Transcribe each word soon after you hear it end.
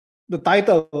the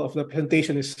title of the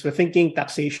presentation is Rethinking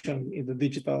Taxation in the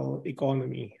Digital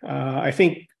Economy. I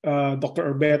think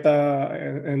Dr. Urbeta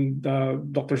and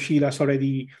Dr. Sheila has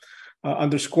already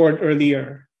underscored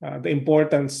earlier the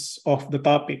importance of the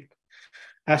topic.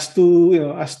 As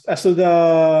to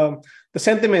the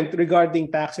sentiment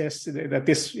regarding taxes, that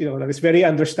is very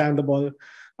understandable.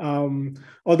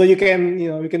 Although we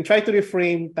can try to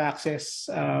reframe taxes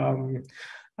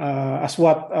as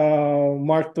what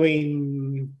Mark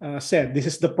Twain said. This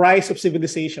is the price of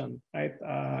civilization, right?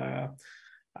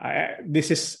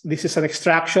 This is an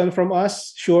extraction from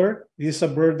us. Sure, this is a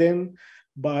burden,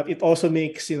 but it also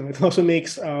makes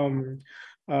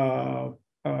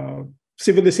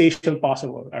civilization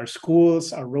possible. Our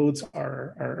schools, our roads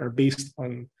are based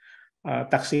on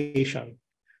taxation.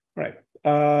 Right.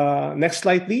 Next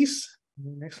slide, please.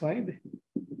 Next slide.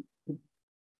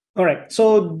 All right.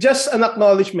 So just an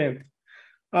acknowledgement.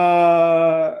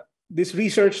 This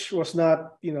research was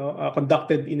not,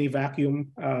 conducted in a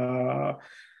vacuum.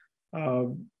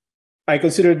 I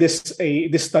consider this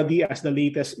study as the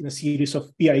latest in a series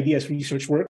of PIDS research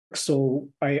work. So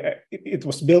it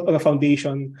was built on a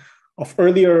foundation of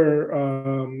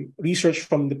earlier research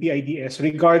from the PIDS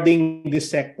regarding this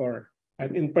sector,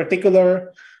 and in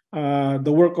particular,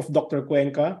 the work of Dr.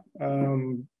 Cuenca,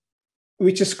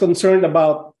 which is concerned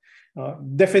about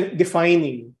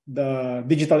defining the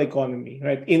digital economy.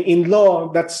 Right? In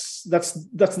law, that's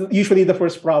usually the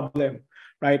first problem.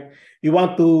 Right? You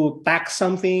want to tax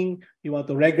something, you want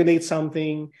to regulate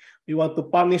something, you want to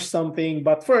punish something,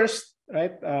 but first,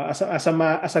 right, as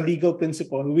a legal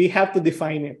principle, we have to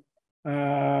define it.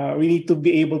 We need to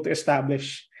be able to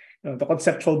establish the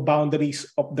conceptual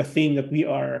boundaries of the thing that we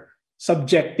are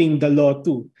subjecting the law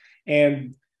to.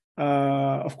 And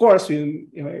of course, we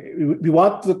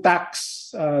want to tax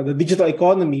the digital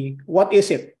economy. What is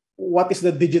it? What is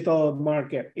the digital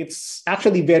market? It's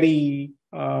actually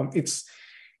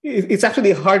it's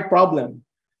actually a hard problem.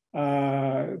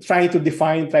 Trying to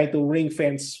ring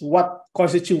fence what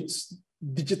constitutes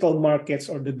digital markets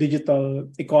or the digital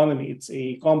economy. It's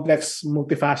a complex,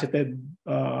 multifaceted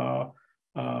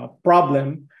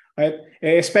problem, right?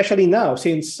 Especially now,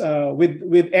 since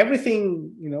with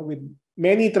everything, with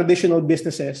many traditional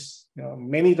businesses,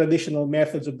 many traditional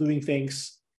methods of doing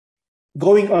things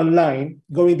going online,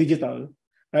 going digital,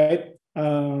 right?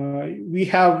 We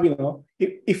have,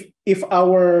 if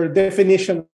our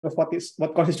definition of what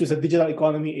constitutes a digital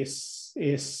economy is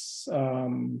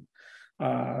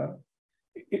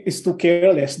too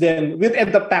careless, then we'll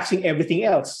end up taxing everything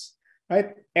else,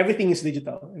 right? Everything is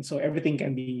digital, and so everything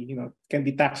can be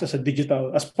taxed as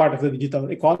part of the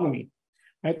digital economy,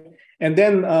 right? And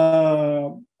then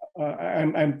I'm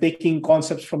taking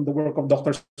concepts from the work of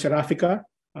Dr. Serafica,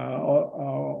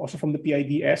 also from the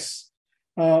PIDS.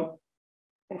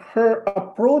 Her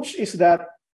approach is that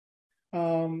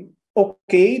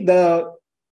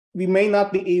we may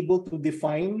not be able to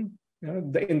define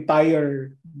the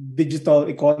entire digital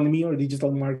economy or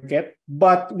digital market,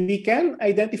 but we can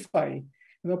identify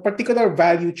particular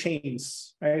value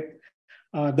chains, right?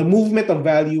 The movement of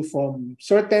value from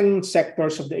certain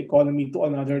sectors of the economy to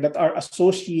another that are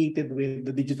associated with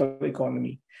the digital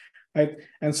economy, right?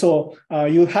 And so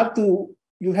you have to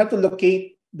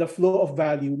locate the flow of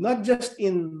value, not just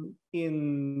in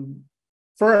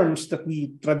firms that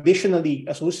we traditionally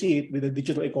associate with the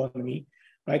digital economy,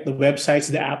 right? The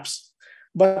websites, the apps,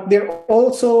 but they're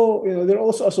also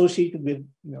associated with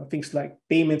things like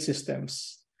payment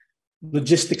systems,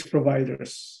 logistics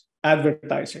providers,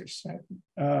 advertisers. Right?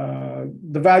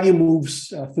 The value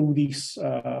moves through these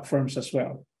firms as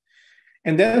well.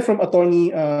 And then from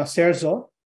Attorney Serzo,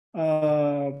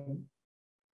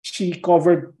 she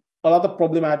covered a lot of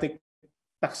problematic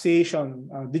taxation,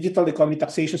 digital economy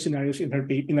taxation scenarios in her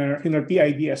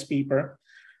PIDS paper.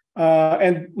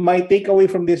 And my takeaway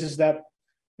from this is that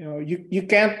you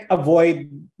can't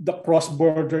avoid the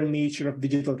cross-border nature of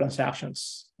digital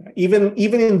transactions, even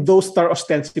in those that are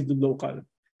ostensibly local.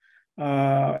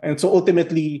 And so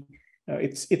ultimately,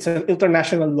 it's an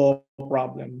international law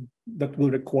problem that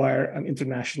will require an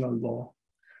international law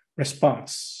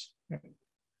response.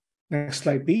 Next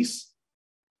slide, please.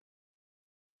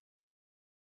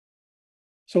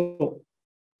 So,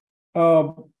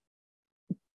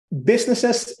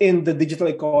 businesses in the digital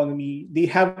economy, they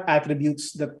have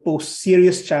attributes that pose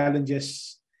serious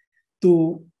challenges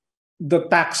to the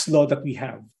tax law that we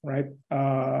have, right?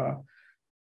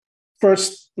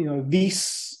 First,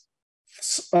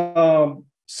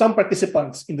 some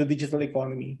participants in the digital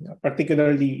economy,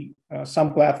 particularly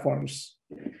some platforms,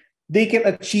 they can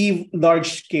achieve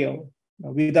large scale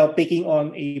without taking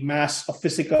on a mass of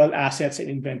physical assets and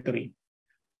inventory.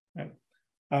 Right?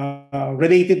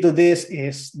 Related to this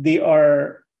is they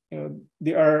are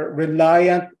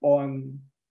reliant on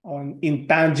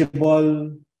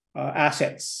intangible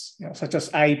assets, such as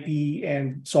IP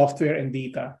and software and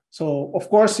data. So of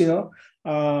course,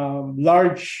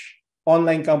 large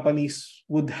online companies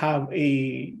would have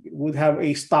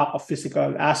a stock of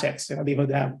physical assets. They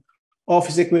would have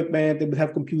office equipment, they would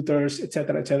have computers,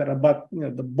 etc., etc. But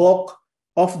the bulk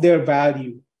of their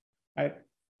value, right,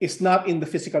 is not in the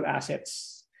physical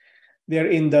assets. They're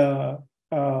in the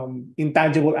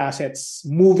intangible assets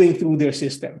moving through their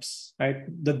systems, right?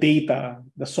 The data,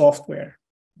 the software.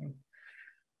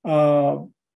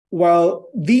 While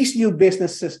these new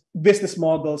business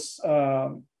models,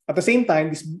 at the same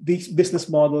time, these business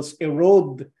models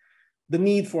erode the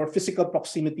need for physical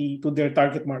proximity to their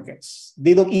target markets.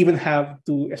 They don't even have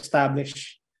to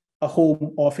establish a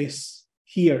home office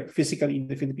here physically in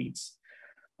the Philippines.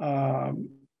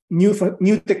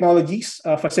 New technologies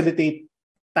facilitate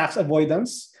tax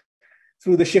avoidance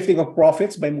through the shifting of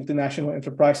profits by multinational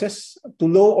enterprises to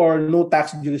low or no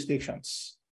tax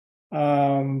jurisdictions.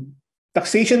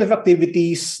 Taxation of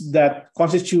activities that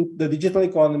constitute the digital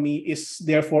economy is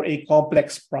therefore a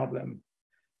complex problem,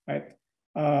 right?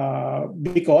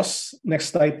 Because, next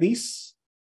slide, please.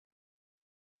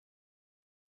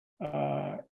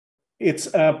 It's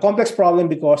a complex problem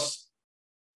because,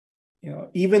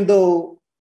 even though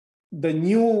the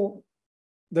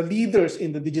leaders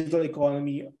in the digital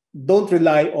economy don't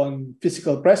rely on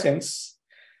physical presence,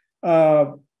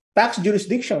 tax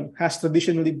jurisdiction has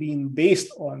traditionally been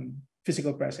based on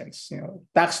physical presence.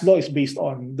 Tax law is based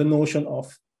on the notion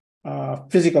of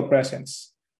physical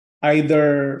presence,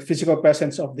 either physical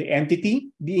presence of the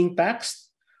entity being taxed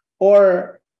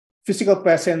or physical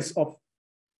presence of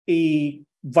a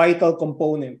vital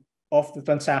component of the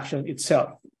transaction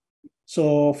itself.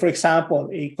 So, for example,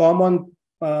 a common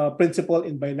principle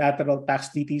in bilateral tax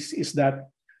treaties is that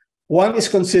one is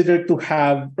considered to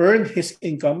have earned his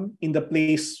income in the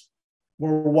place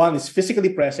where one is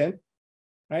physically present,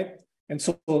 right? And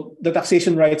so the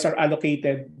taxation rights are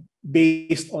allocated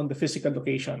based on the physical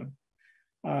location.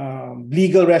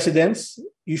 Legal residence,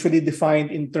 usually defined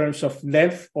in terms of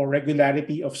length or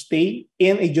regularity of stay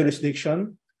in a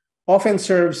jurisdiction, often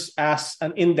serves as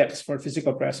an index for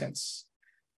physical presence.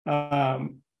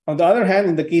 On the other hand,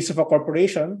 in the case of a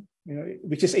corporation,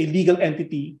 which is a legal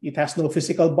entity, it has no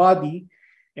physical body,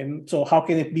 and so how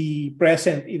can it be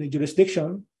present in a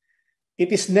jurisdiction?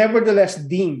 It is nevertheless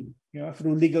deemed,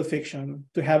 through legal fiction,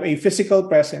 to have a physical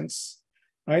presence,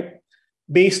 right,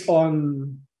 based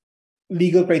on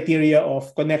legal criteria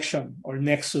of connection or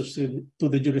nexus to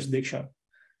the jurisdiction.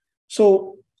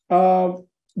 So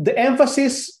the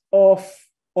emphasis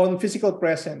on physical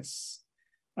presence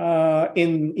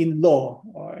in law,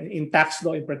 or in tax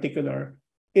law in particular,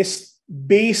 is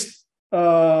based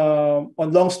on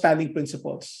long-standing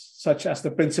principles, such as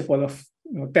the principle of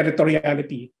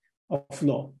territoriality of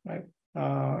law. Right?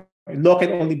 Law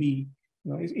can only be,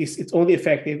 it's only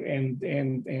effective and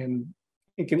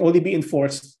it can only be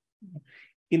enforced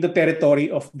in the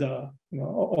territory of the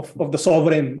of the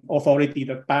sovereign authority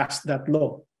that passed that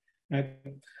law. Right?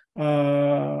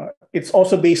 It's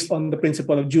also based on the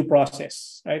principle of due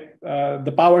process, right?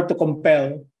 The power to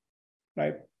compel,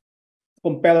 right?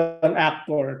 Compel an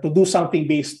actor to do something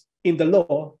based in the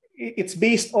law. It's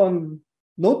based on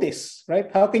notice, right?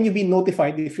 How can you be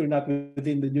notified if you're not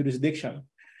within the jurisdiction?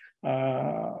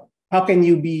 How can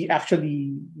you be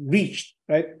actually reached,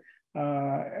 right?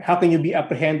 How can you be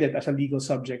apprehended as a legal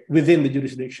subject within the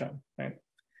jurisdiction, right?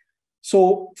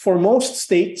 So for most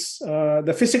states,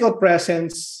 the physical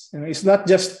presence is not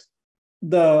just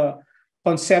the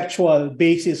conceptual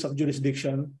basis of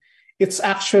jurisdiction. It's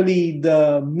actually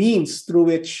the means through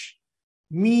which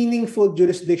meaningful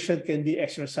jurisdiction can be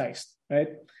exercised, right?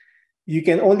 You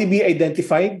can only be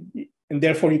identified, and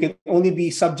therefore you can only be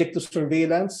subject to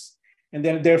surveillance, and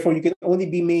then therefore you can only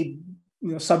be made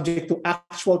subject to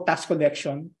actual tax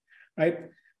collection, right?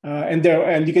 And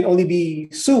you can only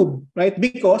be sued, right?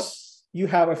 Because you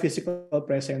have a physical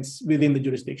presence within the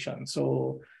jurisdiction.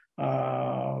 So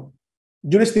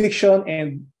jurisdiction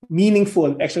and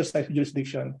meaningful exercise of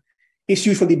jurisdiction is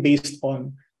usually based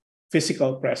on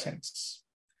physical presence.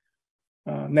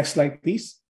 Next slide,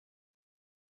 please.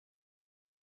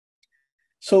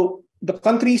 So the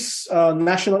country's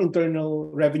National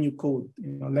Internal Revenue Code,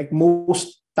 like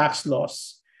most tax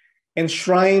laws,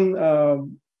 enshrine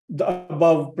the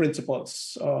above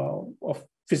principles of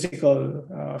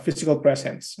physical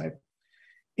presence. Right?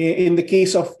 In the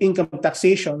case of income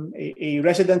taxation, a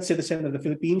resident citizen of the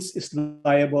Philippines is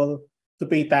liable to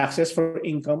pay taxes for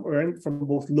income earned from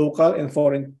both local and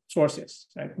foreign sources,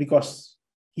 right? Because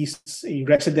he's a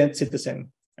resident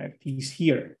citizen, right? He's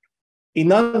here. A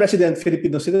non-resident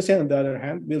Filipino citizen, on the other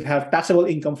hand, will have taxable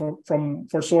income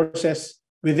for sources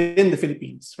within the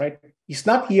Philippines, right? He's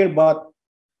not here, but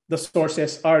the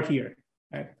sources are here,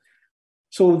 right?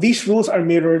 So these rules are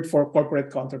mirrored for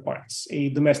corporate counterparts. A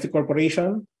domestic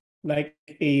corporation, like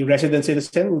a resident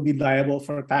citizen, will be liable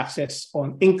for taxes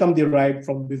on income derived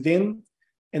from within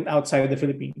and outside the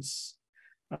Philippines.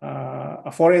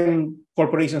 A foreign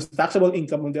corporation's taxable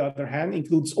income, on the other hand,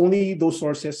 includes only those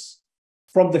sources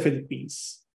from the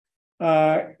Philippines.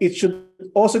 It should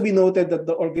also be noted that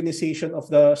the organization of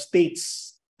the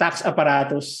state's tax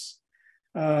apparatus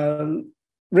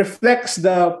reflects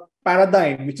the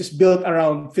paradigm which is built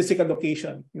around physical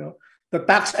location. The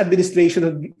tax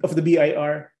administration of the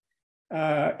BIR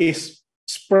is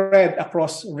spread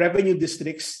across revenue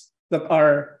districts that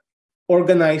are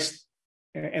organized,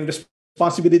 and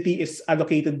responsibility is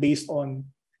allocated based on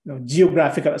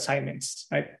geographical assignments.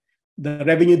 Right, the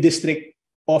revenue district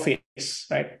office,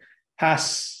 right,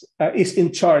 is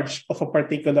in charge of a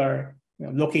particular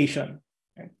location.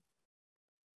 Right?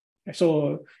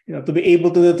 So to be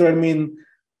able to determine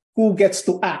who gets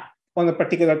to act on a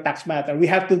particular tax matter, we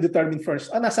have to determine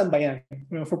first, nasan ba yan?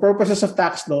 For purposes of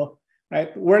tax law,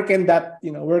 right? Where can that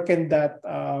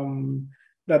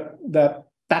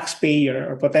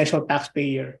taxpayer or potential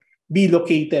taxpayer be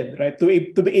located, right?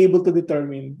 To be able to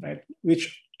determine, right,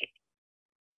 which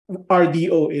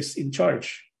RDO is in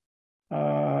charge.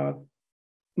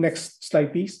 Next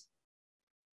slide, please.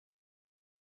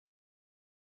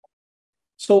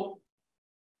 So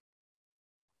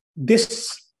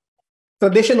this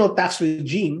traditional tax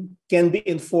regime can be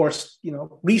enforced,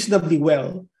 reasonably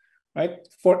well, right,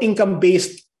 for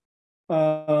income-based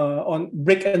on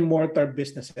brick and mortar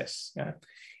businesses,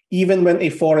 even when a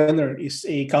foreigner is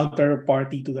a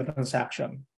counterparty to the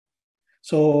transaction.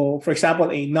 So, for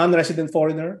example, a non-resident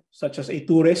foreigner, such as a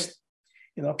tourist,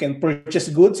 can purchase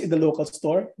goods in the local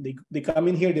store. They come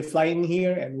in here, they fly in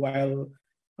here, and while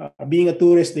being a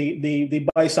tourist, they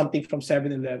buy something from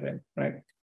 7-Eleven, right?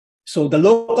 So the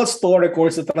local store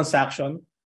records the transaction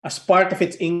as part of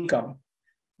its income,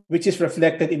 which is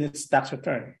reflected in its tax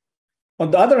return.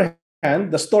 On the other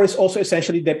hand, the store is also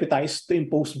essentially deputized to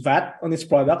impose VAT on its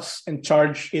products and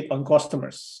charge it on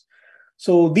customers.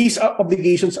 So these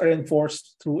obligations are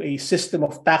enforced through a system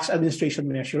of tax administration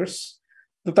measures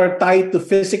that are tied to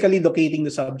physically locating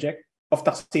the subject of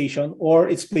taxation or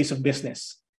its place of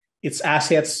business, its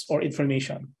assets or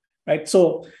information, right?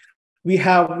 So we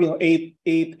have a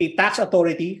tax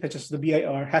authority such as the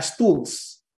BIR has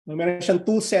tools. We mentioned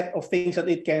tool set of things that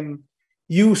it can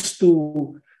use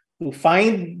to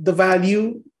find the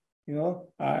value,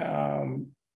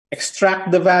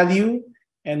 extract the value,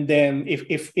 and then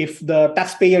if the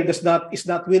taxpayer is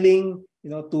not willing,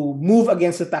 to move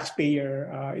against the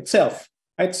taxpayer itself,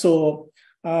 right? So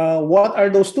what are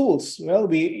those tools? Well,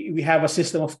 we have a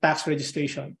system of tax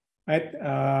registration, right?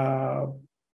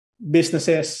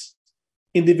 Businesses,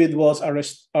 individuals are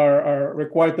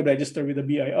required to register with the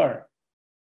BIR,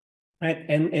 right?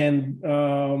 And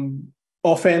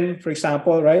often, for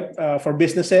example, right, for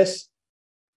businesses,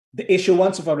 the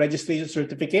issuance of a registration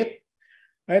certificate,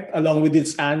 right, along with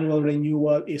its annual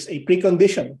renewal, is a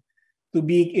precondition to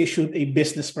being issued a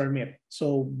business permit.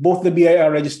 So both the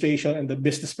BIR registration and the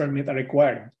business permit are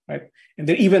required, right? And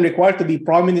they're even required to be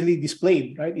prominently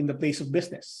displayed, right, in the place of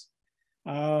business.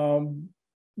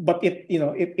 But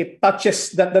it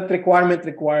touches that requirement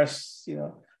requires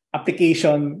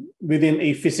application within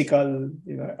a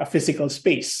physical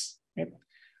space. Right?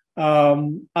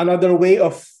 Another way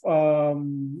of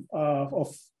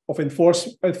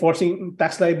enforcing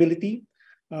tax liability,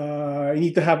 you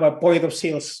need to have a point of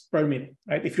sales permit,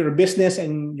 right? If you're a business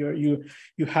and you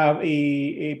have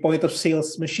a point of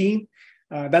sales machine,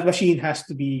 that machine has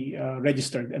to be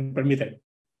registered and permitted,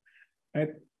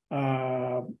 right?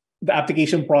 The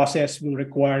application process will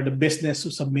require the business to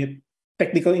submit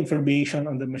technical information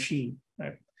on the machine,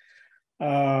 right?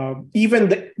 Even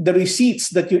the receipts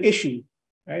that you issue,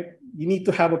 right? You need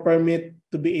to have a permit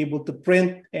to be able to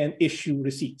print and issue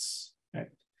receipts, right?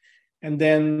 And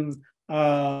then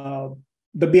the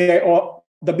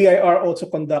BIR also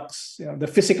conducts the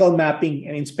physical mapping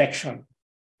and inspection,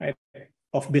 right,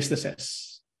 of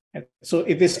businesses. Right? So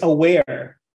it is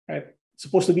aware, right?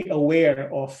 Supposed to be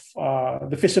aware of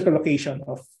the physical location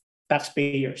of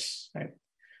taxpayers, right?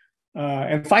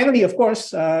 And finally, of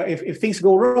course, if things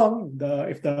go wrong,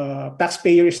 if the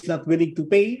taxpayer is not willing to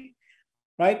pay,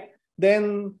 right,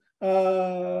 then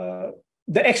the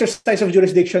exercise of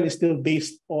jurisdiction is still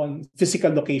based on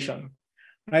physical location.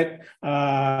 right?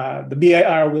 The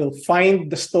BIR will find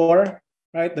the store,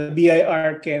 right? The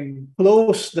BIR can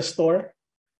close the store,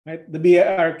 right? The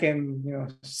BIR can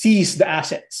seize the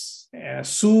assets,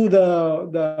 sue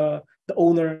the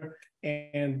owner,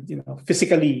 and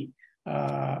physically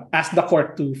ask the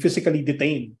court to physically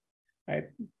detain, right,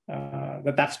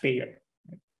 the taxpayer.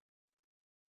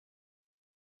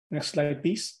 Next slide,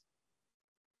 please.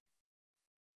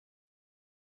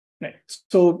 Right.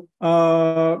 So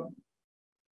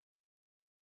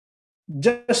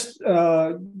just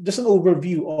an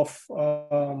overview of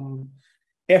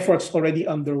efforts already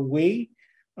underway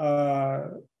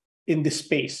in this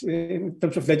space in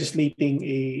terms of legislating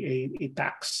a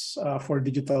tax for the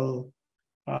digital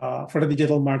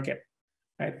market,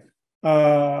 right?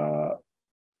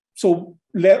 So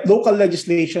local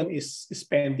legislation is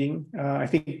pending. I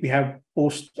think we have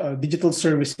post digital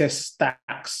services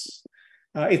tax.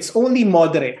 It's only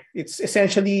moderate. It's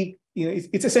essentially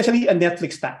it's essentially a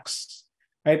Netflix tax,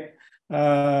 right?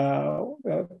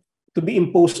 To be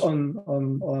imposed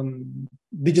on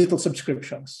digital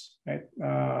subscriptions, right?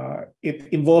 It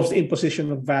involves the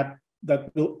imposition of VAT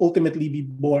that will ultimately be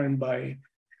borne by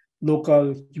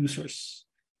local users.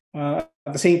 At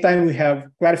the same time, we have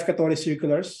clarificatory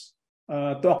circulars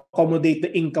to accommodate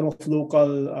the income of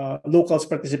locals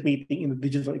participating in the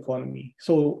digital economy.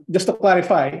 So just to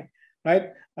clarify,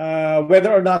 right,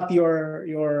 whether or not you're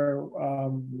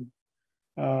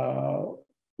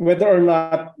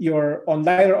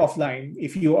online or offline,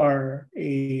 if you're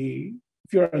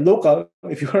a local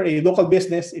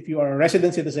business, if you are a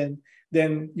resident citizen,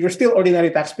 then you're still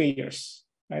ordinary taxpayers,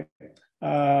 right?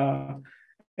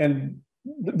 And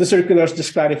the circulars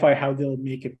just clarify how they'll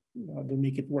make it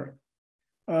work.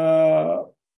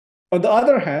 On the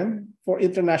other hand, for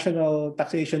international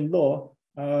taxation law,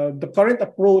 the current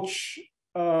approach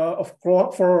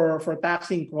for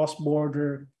taxing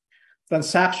cross-border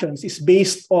transactions is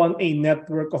based on a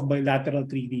network of bilateral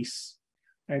treaties,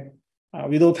 right?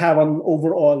 We don't have an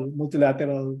overall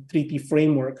multilateral treaty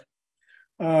framework.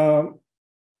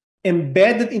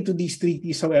 Embedded into these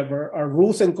treaties, however, are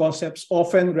rules and concepts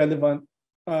often relevant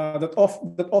that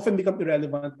often become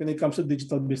irrelevant when it comes to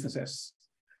digital businesses,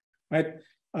 right?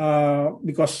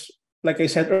 Because, like I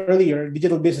said earlier,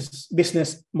 digital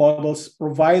business models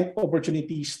provide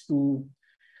opportunities to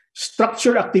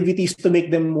structure activities to make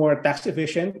them more tax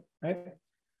efficient, right?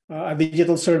 A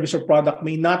digital service or product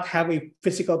may not have a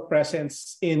physical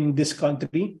presence in this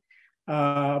country,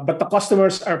 but the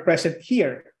customers are present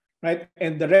here, right?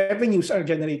 And the revenues are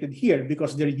generated here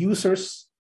because their users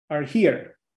are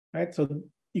here, right? So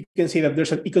you can say that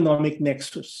there's an economic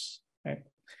nexus, right?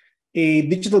 A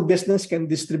digital business can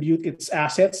distribute its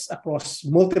assets across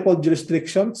multiple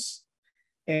jurisdictions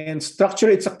and structure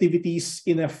its activities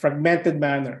in a fragmented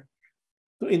manner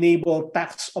to enable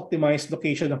tax-optimized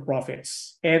location of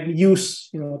profits and use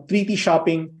treaty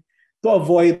shopping to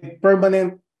avoid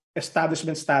permanent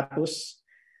establishment status,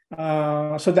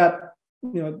 so that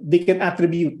they can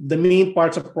attribute the main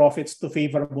parts of profits to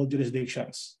favorable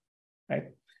jurisdictions,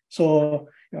 right? So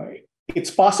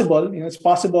it's possible,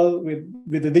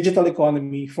 with the digital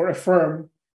economy for a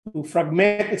firm to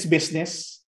fragment its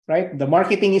business, right? The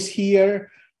marketing is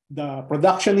here, the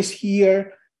production is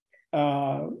here,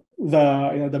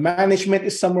 the management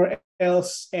is somewhere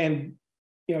else, and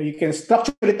you can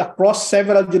structure it across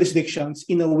several jurisdictions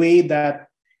in a way that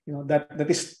that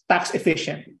is tax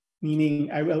efficient.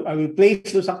 Meaning, I will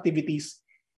place those activities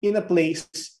in a place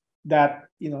that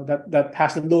that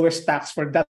has the lowest tax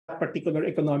for that particular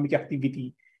economic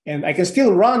activity, and I can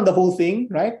still run the whole thing,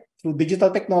 right, through digital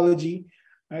technology,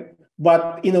 right,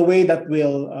 but in a way that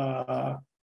will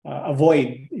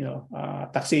avoid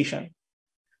taxation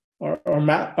or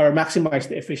maximize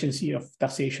the efficiency of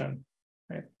taxation,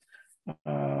 right?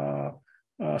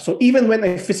 So even when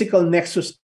a physical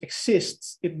nexus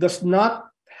exists, it does not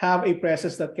have a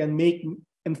presence that can make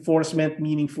enforcement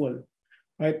meaningful,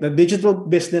 right? The digital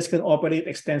business can operate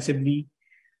extensively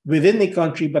within a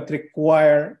country, but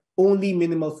require only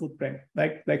minimal footprint.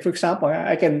 Like for example,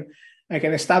 I can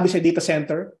establish a data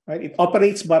center, right? It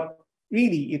operates, but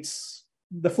really,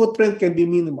 the footprint can be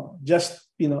minimal. Just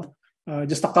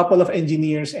just a couple of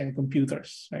engineers and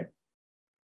computers, right?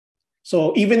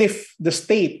 So even if the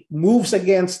state moves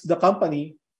against the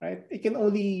company, right, it can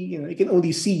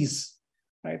only seize,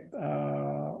 right,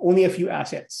 only a few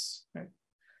assets, right?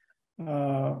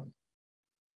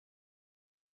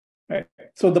 Right.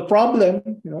 So the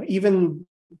problem,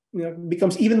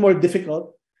 becomes even more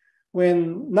difficult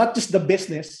when not just the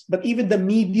business, but even the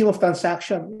medium of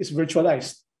transaction is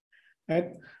virtualized,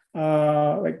 right?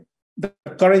 Like the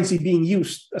currency being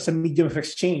used as a medium of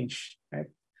exchange, right?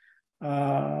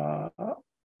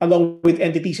 along with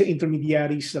entities and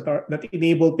intermediaries that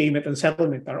enable payment and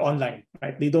settlement are online,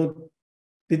 right? They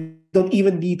don't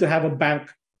even need to have a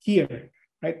bank here,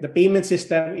 right? The payment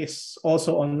system is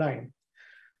also online.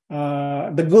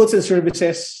 The goods and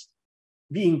services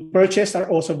being purchased are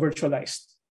also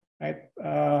virtualized, right?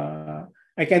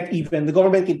 The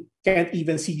government can't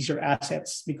even seize your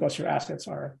assets because your assets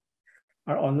are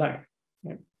online.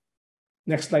 Right?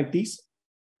 Next slide, please.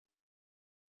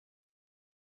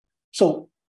 So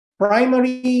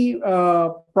primary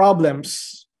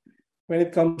problems when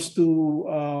it comes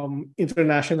to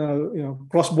international,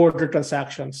 cross-border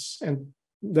transactions and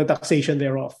the taxation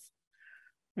thereof,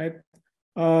 right?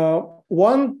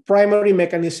 One primary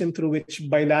mechanism through which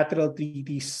bilateral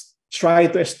treaties try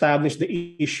to establish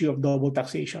the issue of double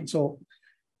taxation. So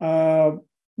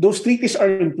those treaties are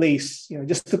in place,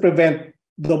 just to prevent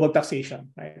double taxation,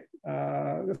 right?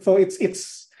 So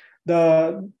it's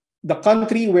the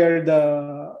country where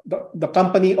the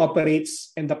company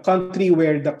operates and the country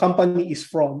where the company is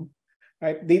from,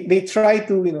 right? They try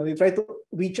to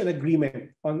reach an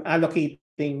agreement on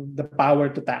allocating the power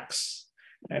to tax,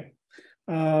 right?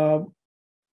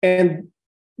 And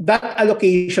that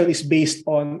allocation is based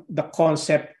on the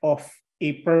concept of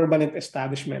a permanent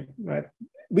establishment, right?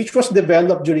 Which was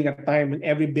developed during a time when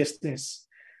every business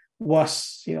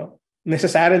was,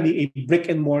 necessarily a brick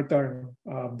and mortar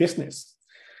business.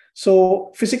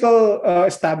 So physical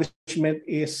establishment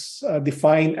is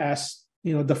defined as,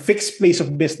 the fixed place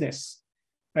of business,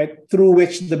 right, through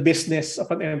which the business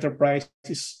of an enterprise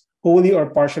is wholly or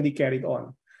partially carried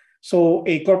on. So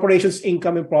a corporation's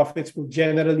income and profits will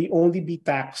generally only be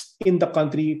taxed in the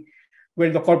country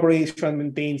where the corporation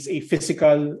maintains a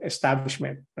physical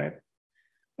establishment, right?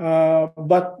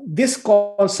 But this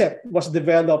concept was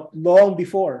developed long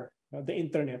before the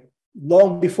internet,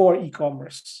 long before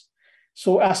e-commerce.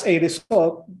 So as a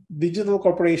result, digital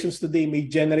corporations today may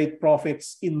generate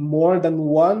profits in more than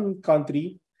one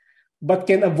country, but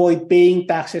can avoid paying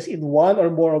taxes in one or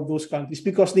more of those countries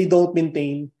because they don't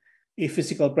maintain a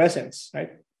physical presence,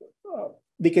 right?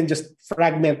 They can just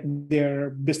fragment their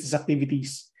business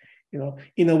activities,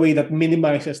 in a way that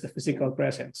minimizes the physical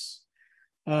presence.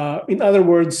 In other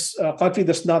words, a country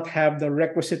does not have the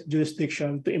requisite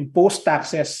jurisdiction to impose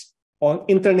taxes on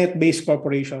internet-based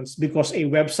corporations because a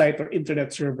website or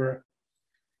internet server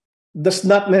does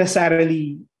not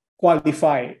necessarily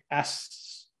qualify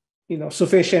as,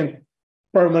 sufficient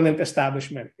permanent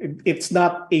establishment. It's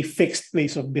not a fixed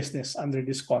place of business under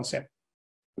this concept.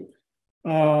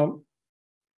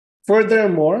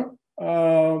 Furthermore,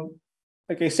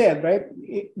 like I said, right,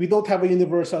 we don't have a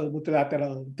universal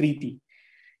multilateral treaty.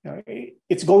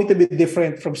 It's going to be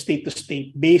different from state to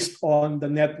state based on the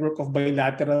network of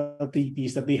bilateral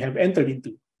treaties that they have entered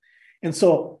into. And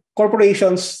so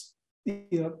corporations,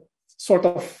 sort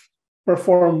of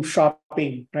perform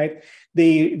shopping, right?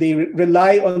 They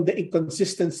rely on the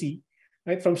inconsistency,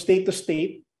 right, from state to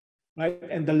state, right,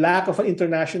 and the lack of an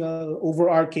international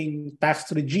overarching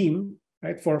tax regime,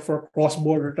 right, for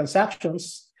cross-border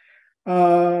transactions,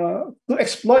 to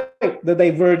exploit the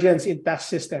divergence in tax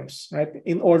systems, right,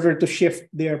 in order to shift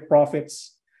their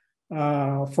profits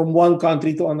from one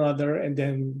country to another, and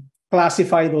then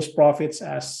classify those profits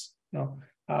as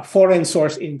foreign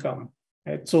source income.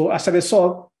 Right? So as a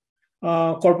result,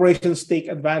 corporations take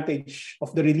advantage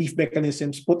of the relief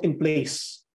mechanisms put in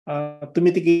place to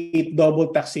mitigate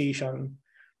double taxation,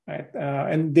 right?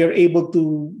 And they're able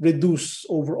to reduce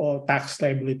overall tax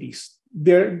liabilities.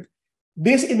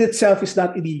 This in itself is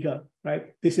not illegal,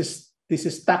 right? This is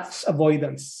tax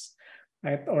avoidance,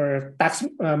 right, or tax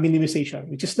minimization,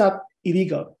 which is not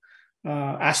illegal.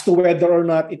 As to whether or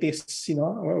not it is,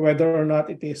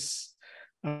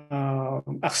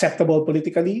 acceptable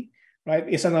politically, right,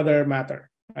 is another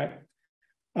matter, right?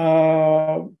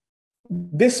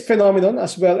 This phenomenon,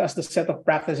 as well as the set of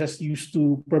practices used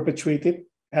to perpetuate it,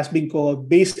 has been called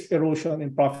base erosion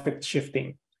and profit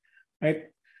shifting, right?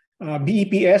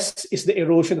 BEPS is the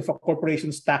erosion of a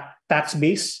corporation's tax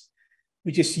base,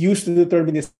 which is used to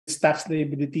determine its tax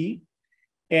liability,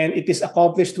 and it is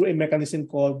accomplished through a mechanism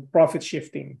called profit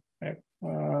shifting. Right?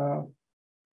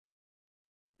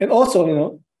 And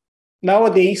also,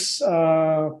 nowadays,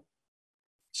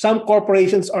 some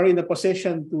corporations are in a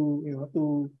position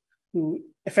to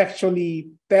effectually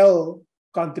tell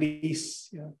countries,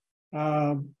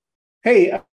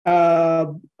 hey,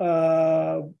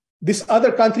 this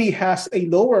other country has a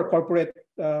lower corporate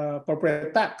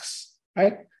tax,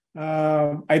 right?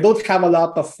 I don't have a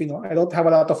lot of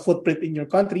footprint in your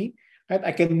country, right?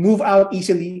 I can move out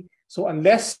easily. So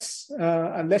unless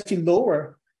you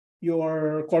lower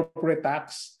your corporate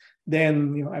tax,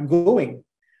 then I'm going,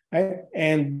 right?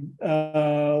 And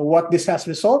what this has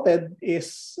resulted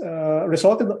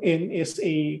in is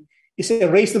a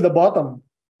race to the bottom,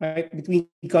 right, between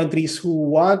countries who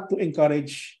want to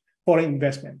encourage foreign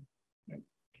investment. Right?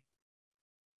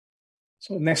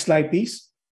 So next slide, please.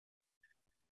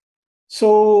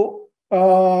 So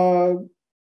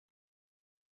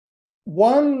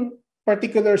one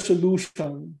particular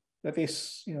solution that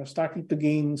is starting to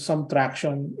gain some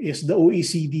traction is the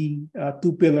OECD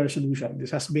two-pillar solution.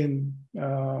 This has been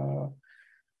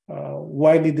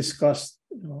widely discussed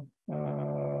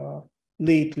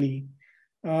lately,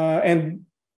 and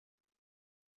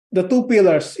the two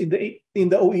pillars in the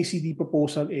OECD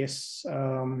proposal is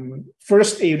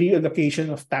first, a reallocation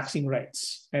of taxing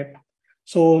rights. Right?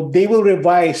 So they will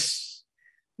revise.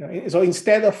 So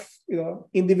instead of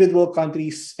individual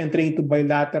countries entering into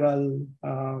bilateral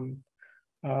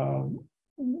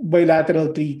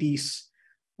treaties,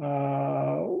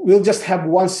 we'll just have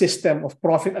one system of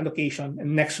profit allocation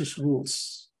and nexus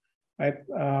rules, right?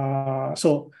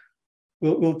 So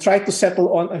we'll try to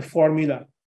settle on a formula,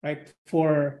 right?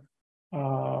 For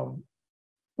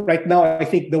right now, I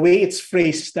think the way it's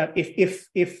phrased is that if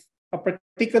a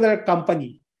particular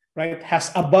company, right, has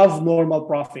above normal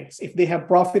profits, if they have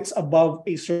profits above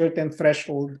a certain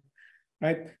threshold,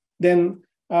 right, then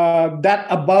that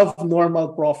above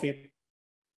normal profit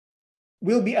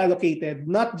will be allocated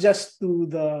not just to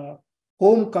the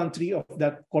home country of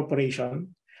that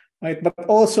corporation, right, but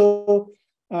also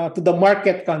to the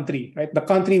market country, right, the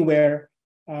country where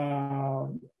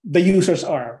the users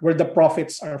are, where the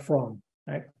profits are from,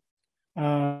 right.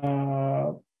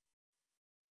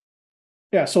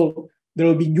 So there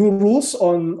will be new rules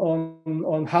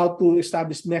on how to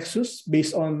establish nexus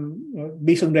based on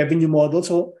revenue models.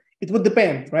 So it would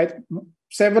depend, right?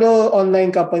 Several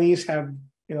online companies have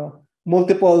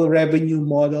multiple revenue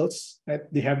models, right?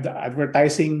 They have the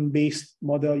advertising based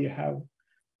model. You have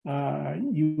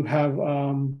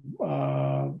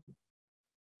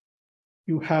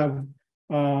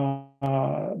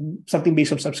something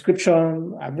based on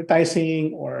subscription,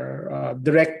 advertising, or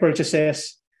direct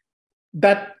purchases.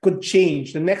 That could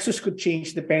change. The nexus could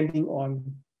change depending on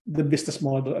the business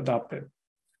model adopted.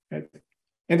 Right?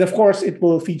 And of course, it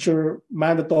will feature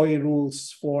mandatory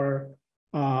rules for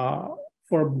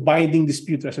binding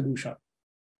dispute resolution.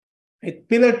 Right?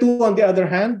 Pillar 2, on the other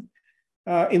hand,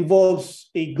 involves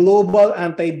a global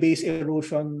anti-base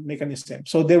erosion mechanism.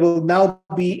 So there will now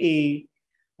be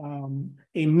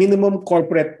a minimum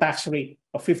corporate tax rate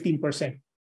of 15%,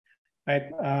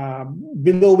 right?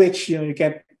 Below which you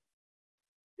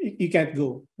can't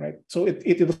go, right? So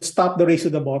it will stop the race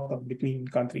to the bottom between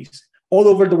countries. All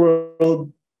over the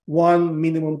world, one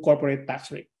minimum corporate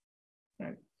tax rate,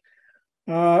 right?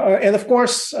 And of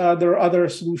course, there are other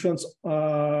solutions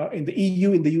in the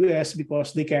EU, in the US,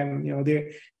 because they can,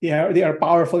 they are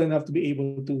powerful enough to be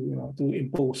able to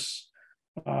impose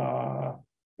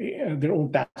their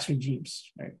own tax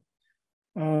regimes, right?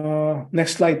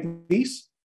 Next slide, please.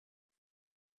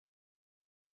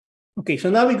 Okay, so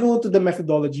now we go to the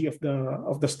methodology of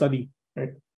the study,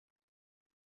 right?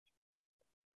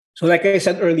 So, like I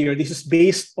said earlier, this is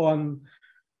based on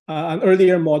an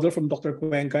earlier model from Dr.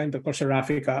 Cuenca and Dr.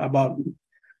 Serafica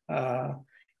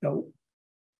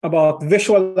about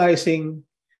visualizing,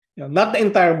 not the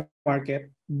entire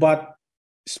market, but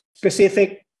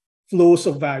specific flows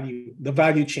of value, the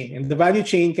value chain, and the value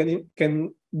chain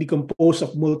can be composed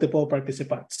of multiple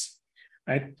participants,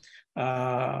 right?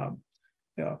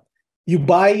 You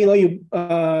buy,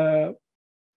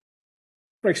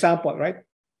 for example, right?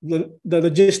 The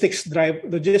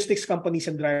logistics companies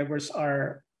and drivers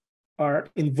are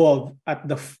involved at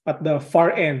the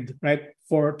far end, right?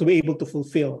 To be able to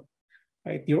fulfill,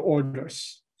 right, your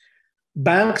orders.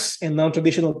 Banks and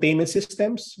non-traditional payment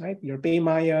systems, right? Your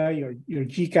PayMaya, your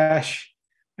GCash,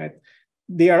 right?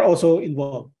 They are also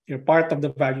involved. You're part of the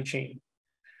value chain.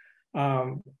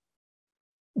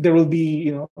 There will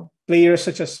be, players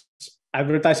such as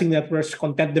advertising networks,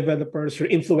 content developers, or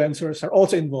influencers are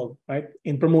also involved, right,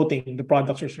 in promoting the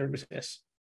products or services.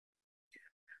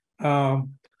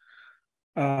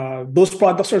 Those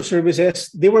products or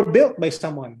services, they were built by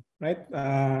someone, right?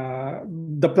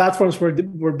 The platforms were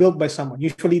built by someone.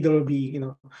 Usually there will be,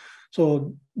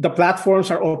 so the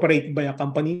platforms are operated by a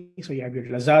company. So you have your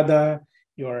Lazada,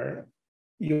 your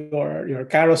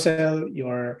Carousel,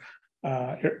 your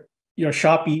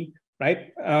Shopee,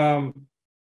 right?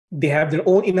 They have their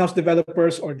own in-house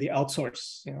developers, or they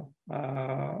outsource,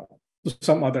 to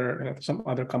some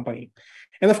other company.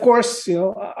 And of course,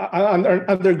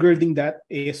 undergirding that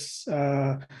is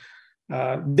the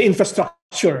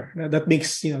infrastructure that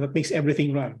makes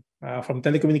everything run, from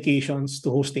telecommunications to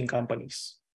hosting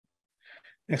companies.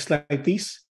 Next slide,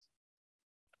 please.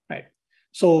 Right.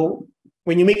 So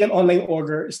when you make an online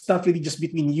order, it's not really just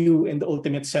between you and the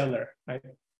ultimate seller, right?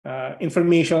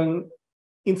 Information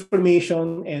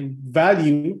and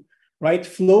value, right,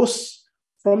 flows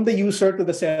from the user to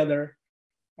the seller,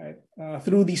 right,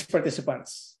 through these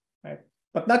participants, right?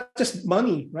 But not just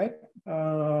money, right?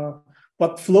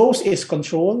 What flows is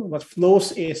control. What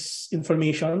flows is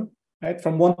information, right,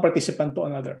 from one participant to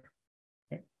another.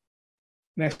 Okay.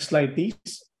 Next slide,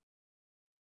 please.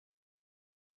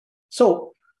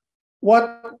 So,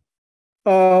 what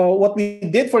we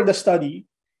did for the study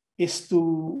is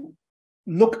to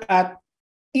look at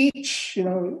each,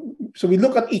 so we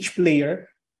look at each player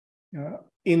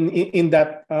in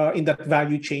that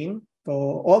value chain.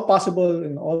 So all possible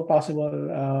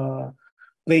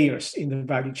players in the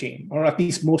value chain, or at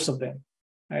least most of them,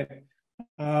 right?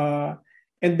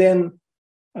 And then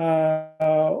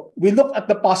we look at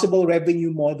the possible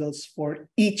revenue models for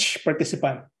each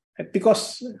participant, right?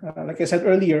 Because, like I said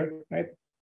earlier, right,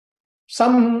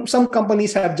 some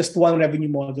companies have just one revenue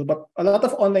model, but a lot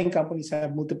of online companies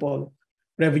have multiple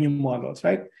revenue models,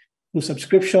 right? Through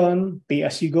subscription, pay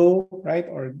as you go, right,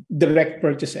 or direct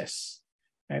purchases,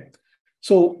 right?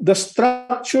 So the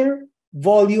structure,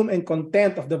 volume, and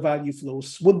content of the value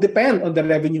flows would depend on the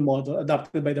revenue model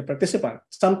adopted by the participant.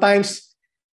 Sometimes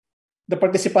the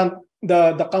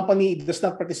company does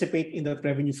not participate in that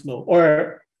revenue flow,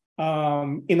 or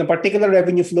in a particular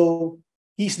revenue flow,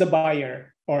 he's the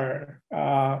buyer, or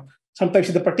sometimes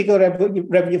in the particular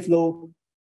revenue flow,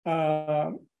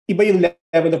 iba yung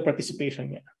level of participation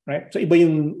niya, right? So iba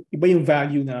yung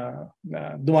value na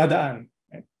dumadaan.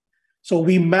 So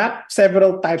we map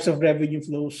several types of revenue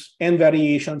flows and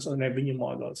variations on revenue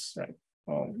models, right?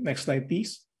 Next slide,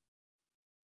 please.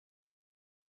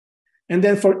 And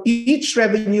then for each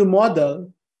revenue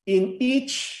model in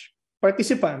each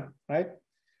participant, right?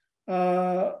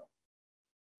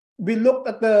 We looked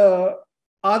at the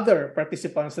other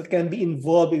participants that can be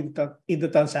involved in the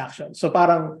transaction. So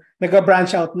parang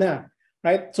nag-branch out na,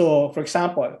 right? So for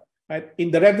example, right,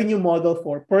 in the revenue model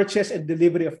for purchase and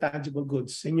delivery of tangible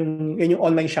goods, yung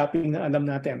online shopping na alam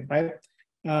natin, right?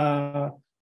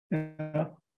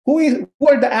 Who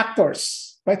are the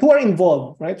actors, right? Who are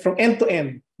involved, right, from end to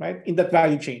end, right, in that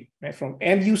value chain, right? From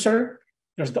end user,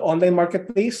 there's the online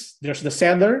marketplace, there's the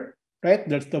seller, right?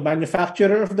 There's the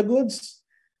manufacturer of the goods,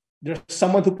 there's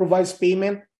someone who provides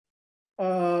payment,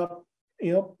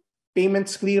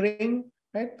 payments clearing,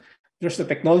 right? There's the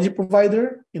technology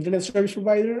provider, internet service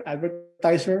provider,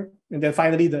 advertiser, and then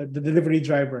finally the delivery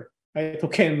driver, right? Who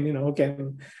can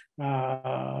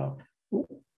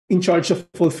in charge of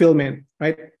fulfillment,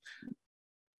 right?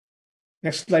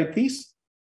 Next slide, please.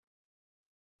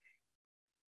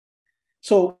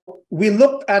 So we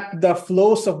looked at the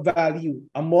flows of value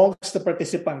amongst the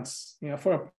participants,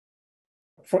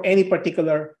 for any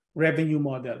particular revenue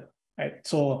model, right?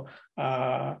 So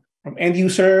from end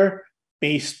user,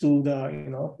 pays to the,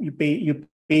 you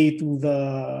pay to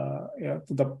the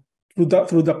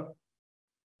through the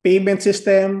payment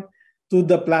system to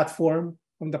the platform.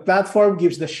 From the platform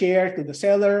gives the share to the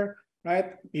seller,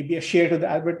 right? Maybe a share to the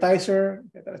advertiser,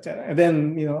 and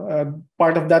then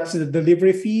part of that's the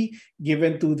delivery fee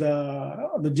given to the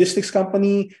logistics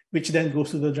company, which then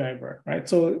goes to the driver, right?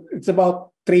 So it's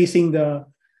about tracing the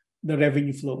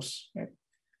revenue flows, right?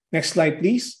 Next slide,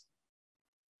 please.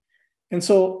 And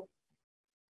so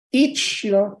each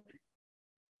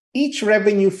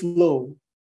revenue flow,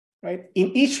 right,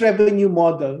 in each revenue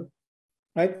model,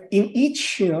 right,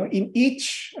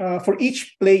 for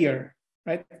each player,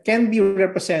 right, can be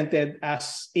represented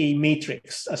as a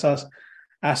matrix, as a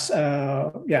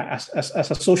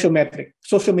social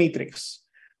matrix,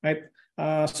 right?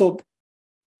 So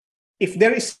if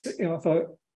there is,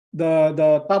 so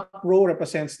the top row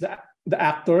represents the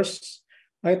actors,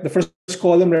 right? The first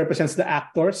column represents the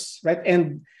actors, right?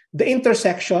 And the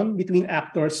intersection between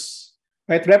actors,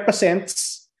 right,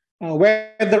 represents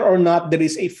whether or not there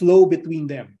is a flow between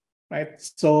them, right?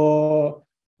 So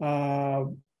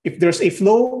if there's a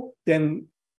flow, then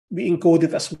we encode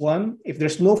it as 1. If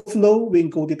there's no flow, we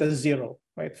encode it as 0,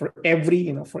 right? For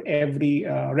every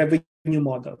revenue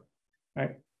model,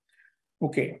 right?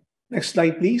 Okay, next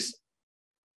slide, please.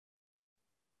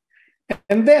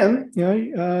 And then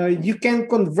you can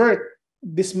convert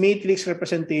this matrix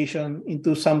representation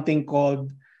into something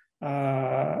called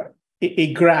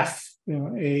a graph,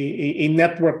 a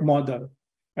network model,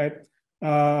 right?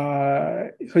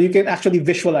 So you can actually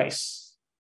visualize,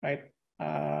 right?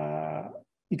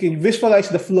 You can visualize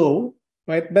the flow,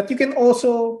 right? But you can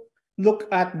also look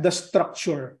at the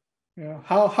structure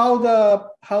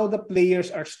how the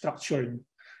players are structured.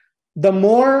 The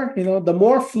more the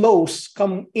more flows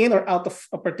come in or out of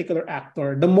a particular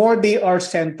actor, the more they are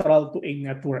central to a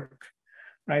network,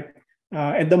 right?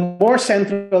 And the more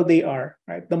central they are,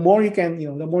 right, the more you can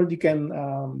the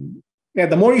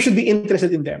more you should be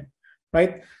interested in them,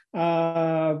 right?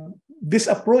 This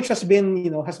approach has been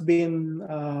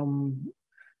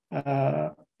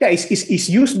is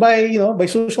used by by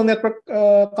social network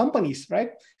companies,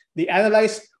 right? They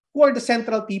analyze who are the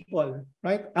central people,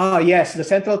 right? Yes, the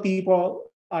central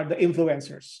people are the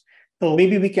influencers. So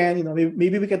maybe we can,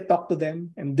 maybe we can talk to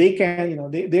them, and they can,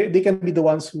 they can be the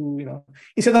ones who,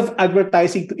 instead of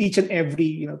advertising to each and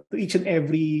every, to each and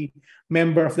every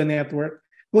member of the network,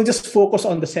 we'll just focus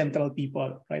on the central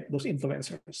people, right? Those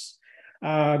influencers.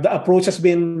 The approach has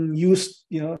been used,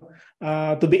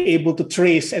 to be able to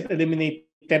trace and eliminate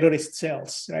terrorist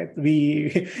cells, right?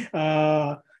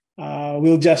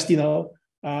 We'll just,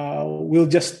 we'll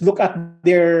just look at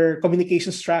their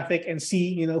communications traffic and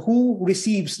see, who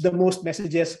receives the most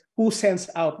messages, who sends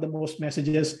out the most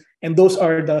messages, and those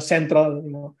are the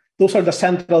central, those are the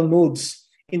central nodes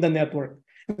in the network.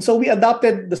 And so we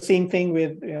adopted the same thing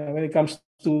with when it comes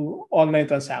to online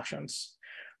transactions,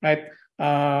 right?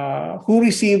 Who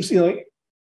receives,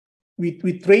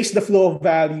 we trace the flow of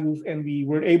value, and we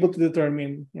were able to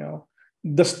determine,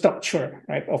 the structure,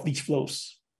 right, of these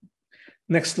flows.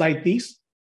 Next slide, please.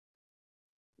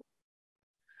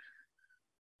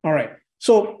 All right.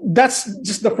 So that's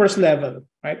just the first level,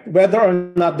 right? Whether or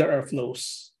not there are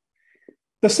flows.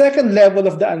 The second level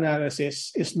of the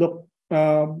analysis is look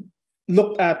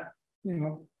at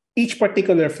each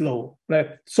particular flow,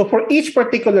 right? So for each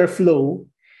particular flow,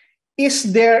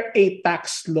 is there a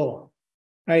tax law,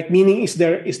 right? Meaning, is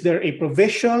there a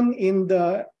provision in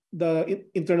the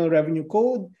Internal Revenue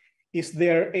Code? Is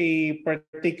there a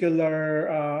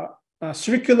particular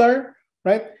circular,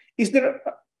 right? Is there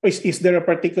a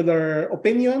particular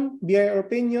opinion, BIR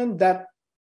opinion, that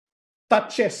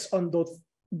touches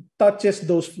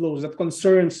those flows, that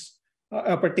concerns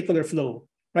a particular flow,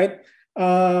 right?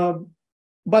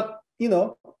 But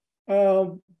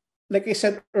like I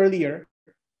said earlier,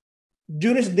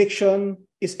 jurisdiction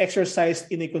is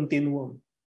exercised in a continuum,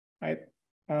 right?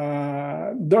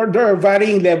 There are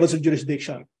varying levels of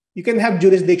jurisdiction. You can have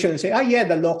jurisdiction and say, yeah,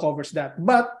 the law covers that,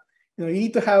 but you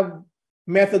need to have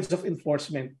methods of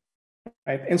enforcement,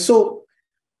 right? And so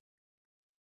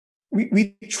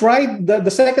we tried the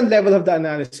second level of the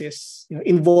analysis,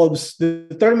 involves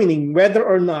determining whether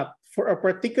or not for a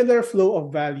particular flow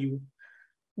of value,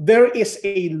 there is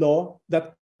a law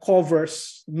that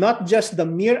covers not just the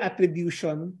mere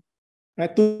attribution,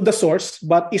 right, to the source,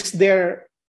 but is there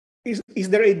a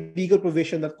legal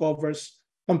provision that covers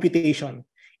computation?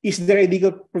 Is there a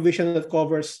legal provision that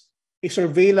covers a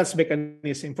surveillance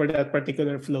mechanism for that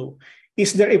particular flow?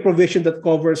 Is there a provision that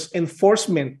covers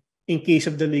enforcement in case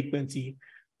of delinquency,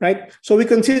 right? So we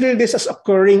consider this as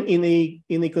occurring in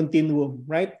a continuum,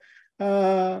 right?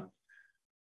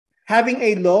 Having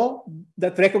a law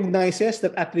that recognizes,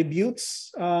 that attributes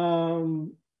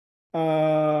the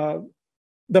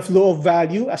flow of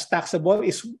value as taxable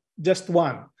is just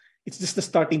one. It's just the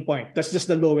starting point. That's just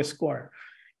the lowest score.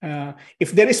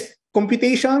 If there is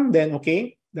computation, then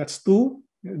okay, that's 2,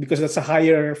 because that's a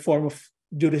higher form of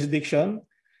jurisdiction.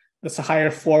 That's a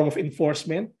higher form of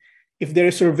enforcement. If there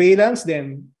is surveillance,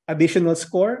 then additional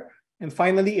score. And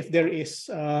finally, if there is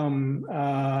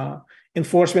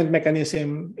enforcement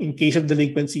mechanism in case of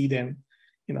delinquency, then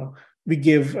we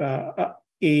give the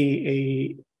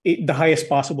highest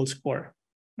possible score,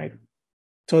 right?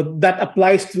 So that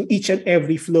applies to each and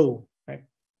every flow, right?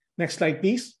 Next slide,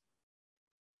 please.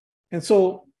 And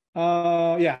so,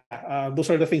 those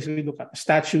are the things we look at: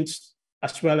 statutes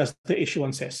as well as the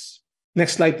issuances.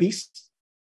 Next slide, please.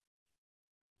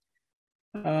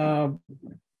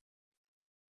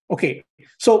 Okay,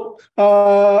 so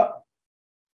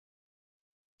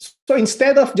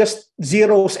instead of just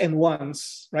zeros and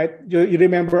ones, right? You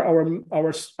remember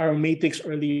our matrix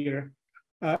earlier.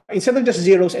 Instead of just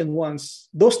zeros and ones,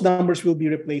 those numbers will be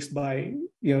replaced by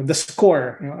the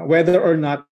score, whether or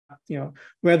not the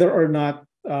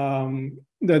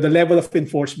level of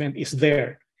enforcement is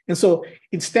there. And so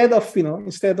instead of a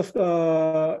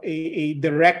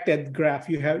directed graph,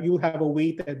 you have a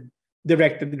weighted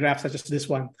directed graph such as this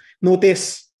one.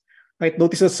 Notice that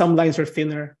some lines are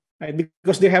thinner, right?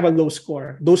 Because they have a low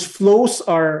score. Those flows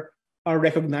are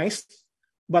recognized,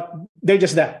 but they're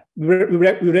just that.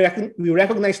 We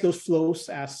recognize those flows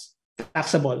as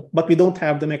taxable, but we don't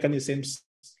have the mechanisms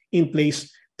in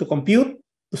place to compute,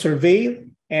 to survey,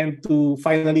 and to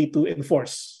finally to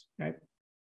enforce, right?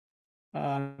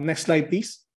 Next slide,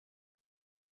 please.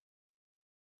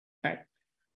 Right.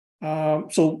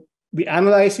 So we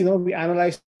analyze the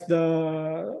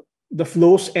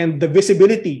flows and the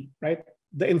visibility, right?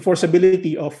 The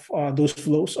enforceability of those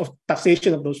flows, of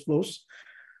taxation of those flows.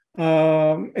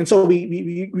 And so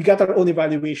we got our own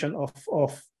evaluation of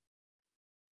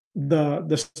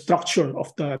the structure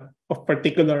of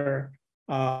particular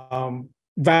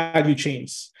value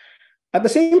chains. At the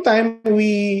same time,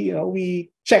 we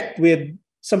checked with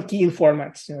some key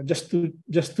informants, just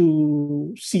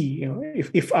to see,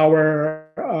 if our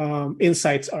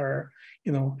insights are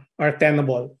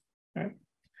tenable. Right?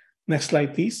 Next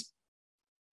slide, please.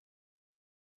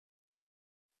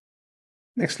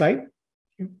 Next slide.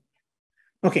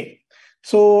 Okay,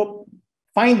 so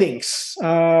findings.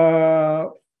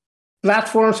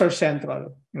 Platforms are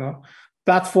central.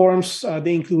 Platforms,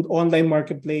 they include online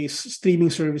marketplace,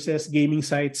 streaming services, gaming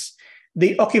sites.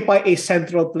 They occupy a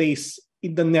central place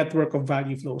in the network of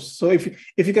value flows. So if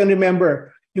you can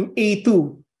remember yung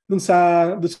A2 dun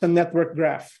sa network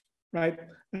graph, right?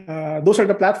 Those are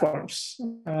the platforms.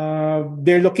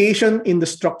 Their location in the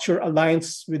structure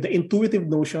aligns with the intuitive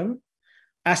notion,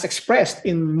 as expressed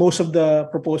in most of the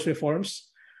proposed reforms,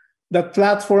 that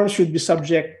platforms should be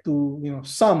subject to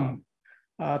some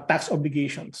tax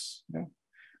obligations.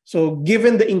 So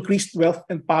given the increased wealth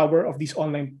and power of these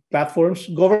online platforms,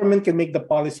 government can make the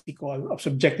policy call of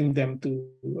subjecting them to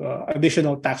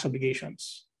additional tax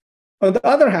obligations. On the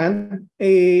other hand,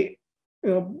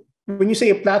 when you say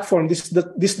a platform, this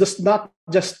does not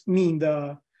just mean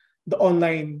the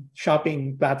online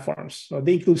shopping platforms. So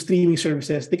they include streaming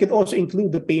services. They can also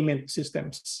include the payment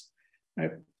systems,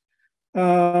 right?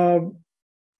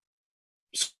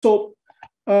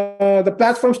 The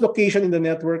platform's location in the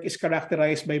network is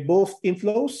characterized by both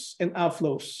inflows and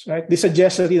outflows, right? This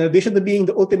suggests that in addition to being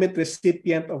the ultimate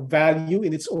recipient of value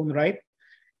in its own right,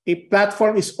 a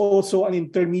platform is also an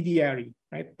intermediary,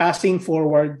 right? Passing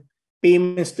forward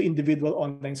payments to individual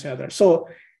online sellers. So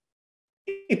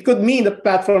it could mean that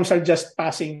platforms are just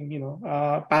passing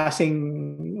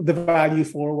the value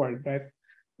forward, right?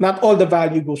 Not all the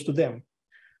value goes to them.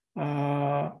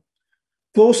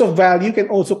 Flows of value can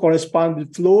also correspond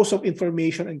with flows of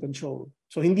information and control.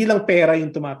 So hindi lang pera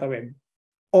yung tumatawid.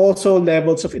 Also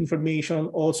levels of information,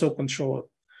 also control.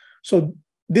 So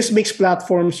this makes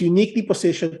platforms uniquely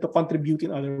positioned to contribute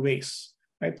in other ways,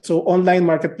 right? So online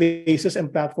marketplaces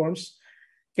and platforms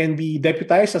can be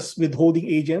deputized as withholding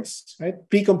agents, right?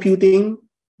 Pre-computing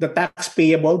the tax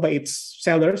payable by its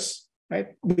sellers, right?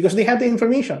 Because they have the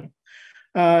information,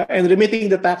 and remitting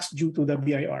the tax due to the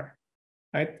BIR.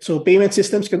 Right? So payment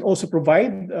systems can also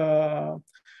provide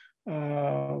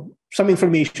some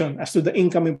information as to the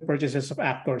incoming purchases of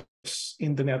actors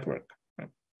in the network.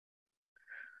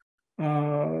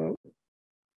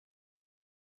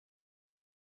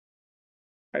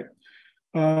 Right.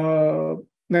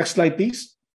 Next slide,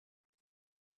 please.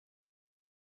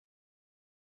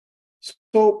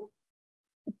 So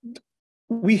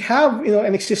we have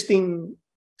an existing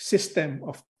system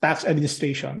of tax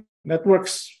administration that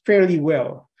works fairly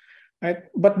well, right?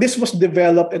 But this was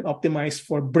developed and optimized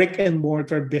for brick and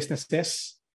mortar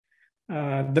businesses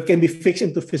that can be fixed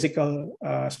into physical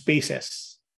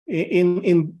spaces.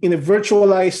 In a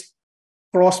virtualized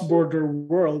cross-border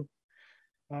world,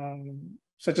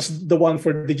 such as the one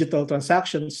for digital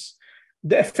transactions,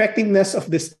 the effectiveness of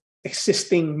these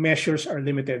existing measures are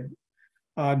limited.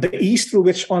 The ease through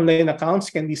which online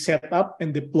accounts can be set up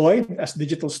and deployed as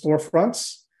digital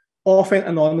storefronts, often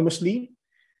anonymously,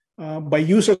 by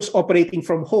users operating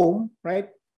from home, right?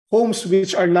 Homes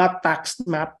which are not tax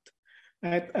mapped,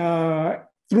 right?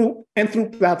 Through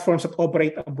platforms that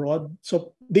operate abroad.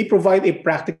 So they provide a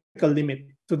practical limit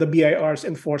to the BIR's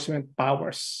enforcement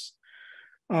powers.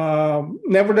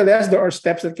 Nevertheless, there are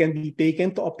steps that can be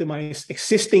taken to optimize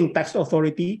existing tax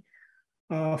authority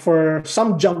for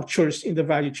some junctures in the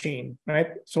value chain,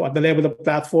 right? So at the level of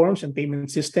platforms and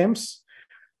payment systems,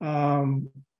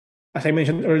 as I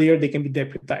mentioned earlier, they can be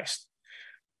deputized.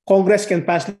 Congress can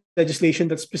pass legislation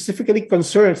that specifically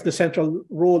concerns the central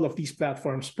role of these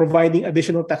platforms, providing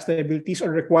additional tax liabilities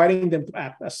or requiring them to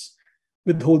act as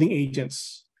withholding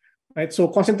agents. Right? So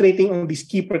concentrating on these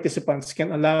key participants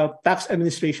can allow tax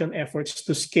administration efforts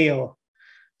to scale,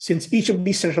 since each of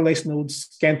these centralized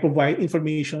nodes can provide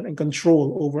information and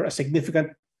control over a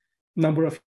significant number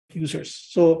of users.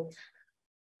 So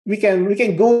we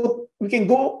can go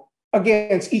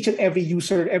against each and every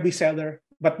user, every seller,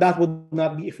 but that would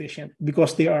not be efficient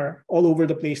because they are all over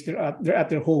the place. They're at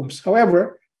their homes.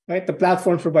 However, right, the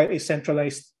platforms provide a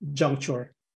centralized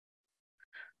juncture.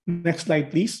 Next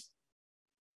slide, please.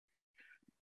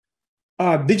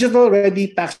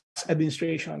 digital-ready tax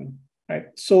administration, right?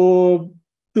 So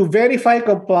to verify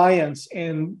compliance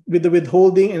and with the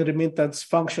withholding and remittance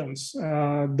functions,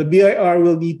 the BIR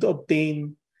will need to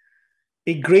obtain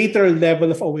a greater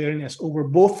level of awareness over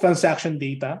both transaction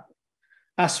data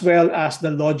as well as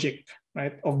the logic,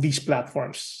 right, of these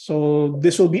platforms. So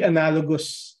this will be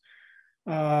analogous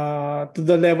to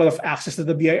the level of access that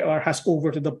the BIR has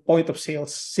over to the point of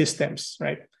sales systems,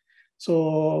 right?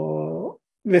 So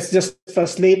let's just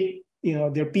translate,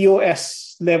 their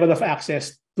POS level of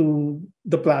access to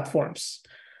the platforms.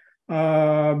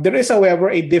 There is,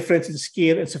 however, a difference in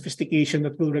scale and sophistication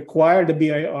that will require the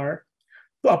BIR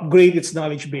to upgrade its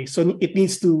knowledge base. So it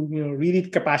needs to, really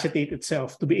capacitate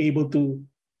itself to be able to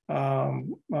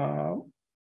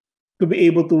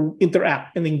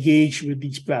interact and engage with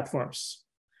these platforms.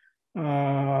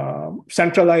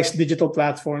 Centralized digital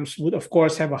platforms would, of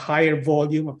course, have a higher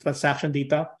volume of transaction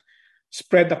data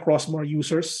spread across more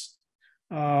users.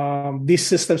 These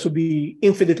systems would be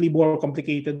infinitely more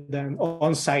complicated than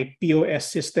on-site POS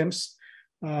systems,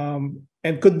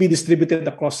 and could be distributed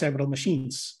across several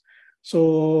machines.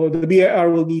 So the BIR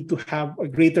will need to have a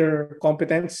greater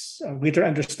competence, a greater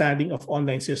understanding of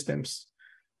online systems,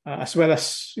 as well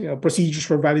as procedures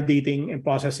for validating and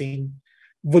processing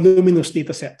voluminous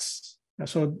data sets.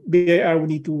 So BIR will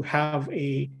need to have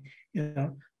a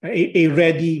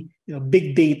ready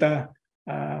big data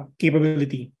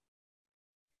capability.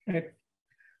 Right.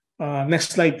 Next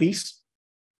slide, please.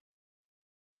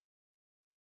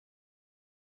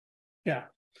 Yeah.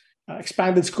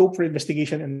 Expanded scope for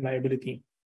investigation and liability.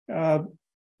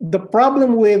 The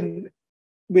problem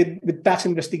with tax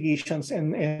investigations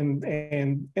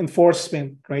and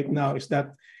enforcement right now is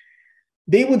that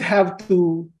they would have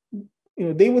to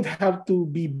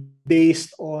be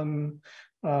based on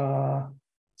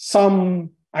some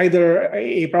either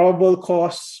a probable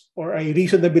cause or a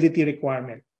reasonability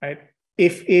requirement, right?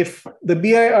 If the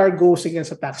BIR goes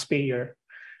against a taxpayer,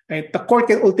 right, the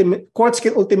courts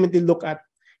can ultimately look at,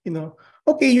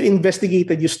 okay,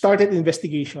 you started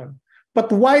investigation,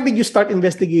 but why did you start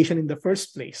investigation in the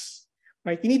first place,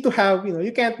 right? You need to have,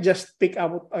 you can't just pick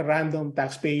out a random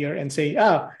taxpayer and say,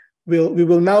 we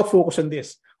will now focus on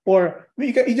this, or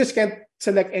you just can't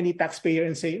select any taxpayer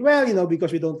and say, well,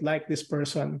 because we don't like this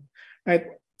person, right?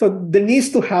 So there needs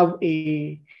to have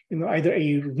either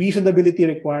a reasonability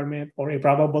requirement or a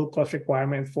probable cause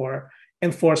requirement for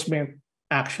enforcement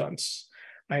actions,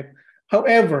 right?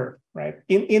 However, right,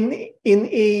 in a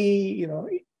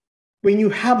when you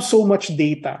have so much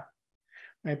data,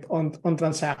 right, on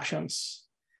transactions,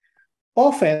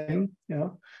 often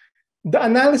the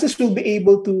analysis will be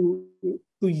able to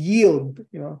yield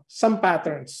some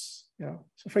patterns.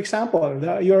 So for example,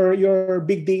 your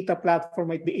big data platform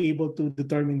might be able to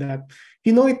determine that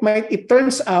it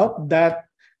turns out that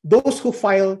those who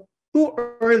file too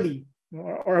early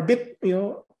or a bit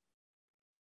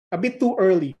too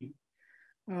early,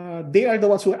 they are the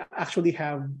ones who actually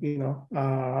have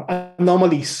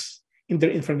anomalies in their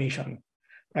information,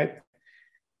 right?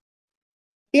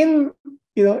 And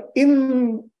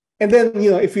then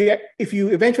if you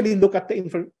eventually look at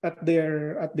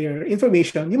their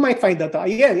information, you might find that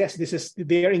yes,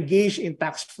 they are engaged in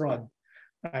tax fraud,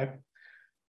 right?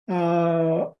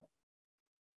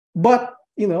 But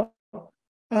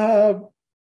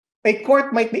a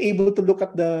court might be able to look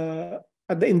at the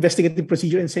investigative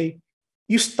procedure and say,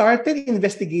 you started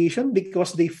investigation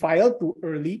because they filed too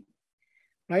early,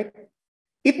 right?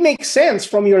 It makes sense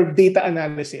from your data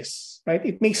analysis, right?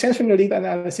 It makes sense from your data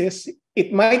analysis.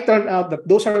 It might turn out that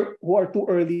those who are too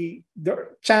early,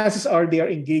 the chances are they are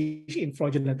engaged in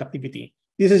fraudulent activity.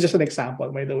 This is just an example,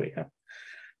 by the way.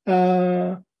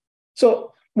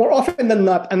 So more often than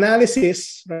not,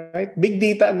 analysis, right? Big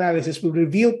data analysis will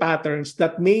reveal patterns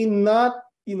that may not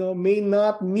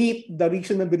meet the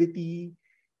reasonability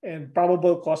and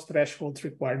probable cause thresholds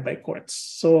required by courts.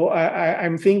 So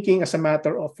I'm thinking as a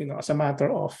matter of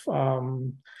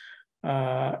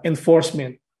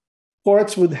enforcement,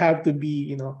 courts would have to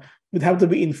be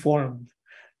informed,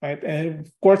 right? And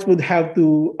courts would have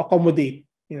to accommodate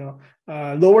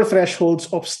lower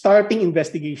thresholds of starting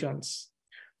investigations,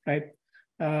 right?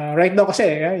 Right now,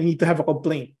 kasi you need to have a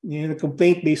complaint. You need a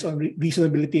complaint based on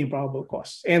reasonability and probable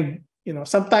cause, and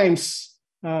sometimes.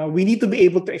 We need to be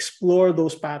able to explore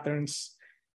those patterns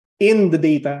in the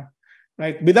data,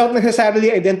 right? Without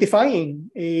necessarily identifying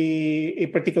a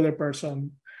particular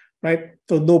person, right?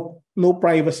 So no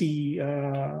privacy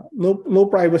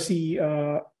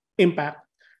impact,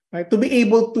 right? To be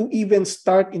able to even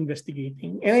start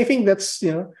investigating, and I think that's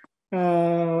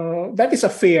that is a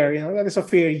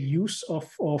fair use of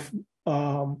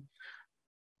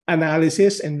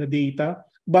analysis and the data,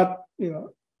 but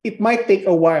it might take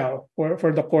a while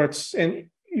for the courts, and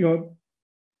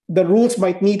the rules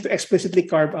might need to explicitly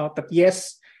carve out that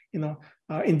yes,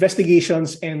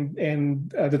 investigations and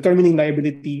determining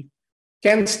liability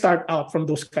can start out from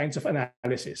those kinds of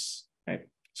analysis, right?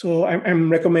 So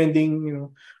I'm recommending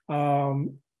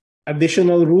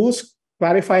additional rules,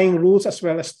 clarifying rules, as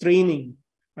well as training,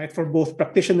 right, for both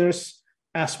practitioners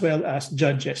as well as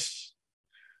judges.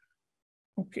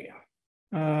 Okay.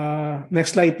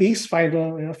 Next slide, please.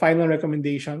 Final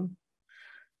recommendation.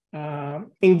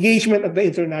 Engagement at the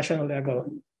international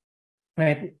level,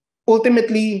 right?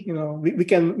 Ultimately, we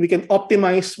can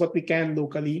optimize what we can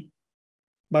locally,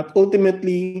 but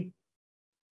ultimately,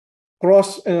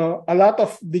 a lot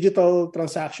of digital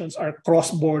transactions are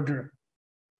cross-border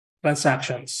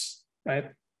transactions,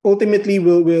 right? Ultimately,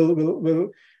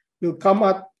 we'll come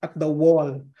at the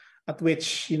wall at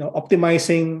which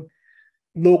optimizing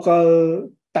local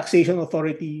taxation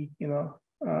authority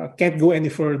can't go any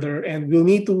further, and we'll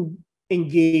need to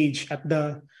engage at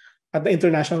the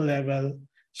international level.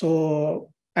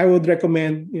 So I would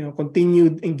recommend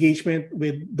continued engagement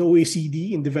with the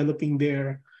OECD in developing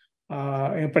their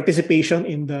participation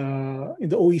in the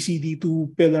OECD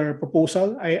 2-pillar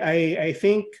proposal. I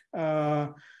think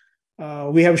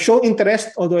we have shown interest,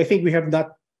 although I think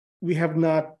we have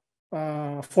not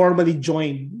formally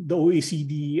joined the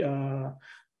OECD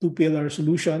 2-pillar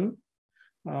solution,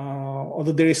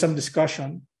 although there is some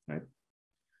discussion. Right?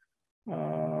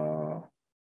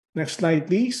 Next slide,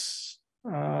 please.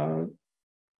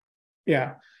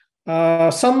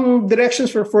 Some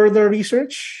directions for further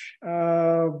research.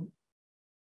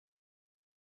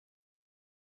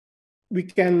 We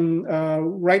can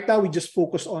right now we just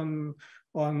focus on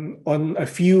a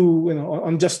few,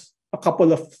 on just a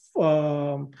couple of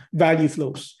value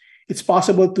flows. It's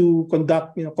possible to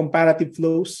conduct comparative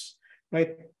flows,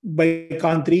 right, by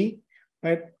country,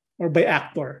 right, or by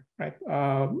actor, right.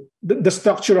 The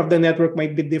structure of the network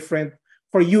might be different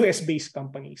for US-based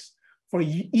companies, for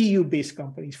EU-based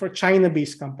companies, for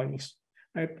China-based companies,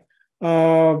 right.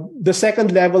 The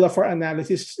second level of our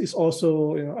analysis is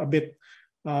also a bit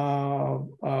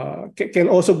can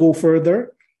also go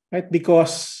further, right?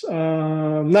 Because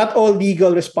not all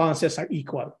legal responses are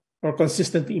equal or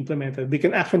consistently implemented. We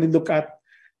can actually look at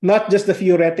not just the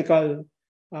theoretical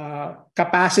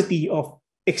capacity of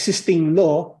existing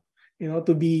law,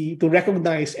 to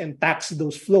recognize and tax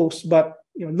those flows, but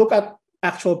look at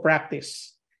actual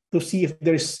practice to see if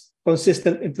there's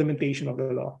consistent implementation of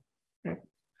the law. Right?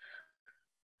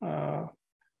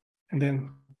 And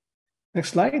then next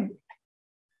slide.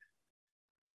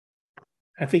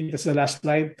 I think that's the last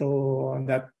slide. So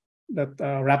that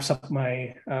wraps up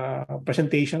my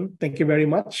presentation. Thank you very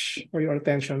much for your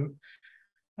attention.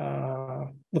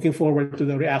 Looking forward to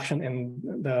the reaction and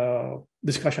the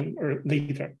discussion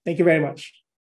later. Thank you very much.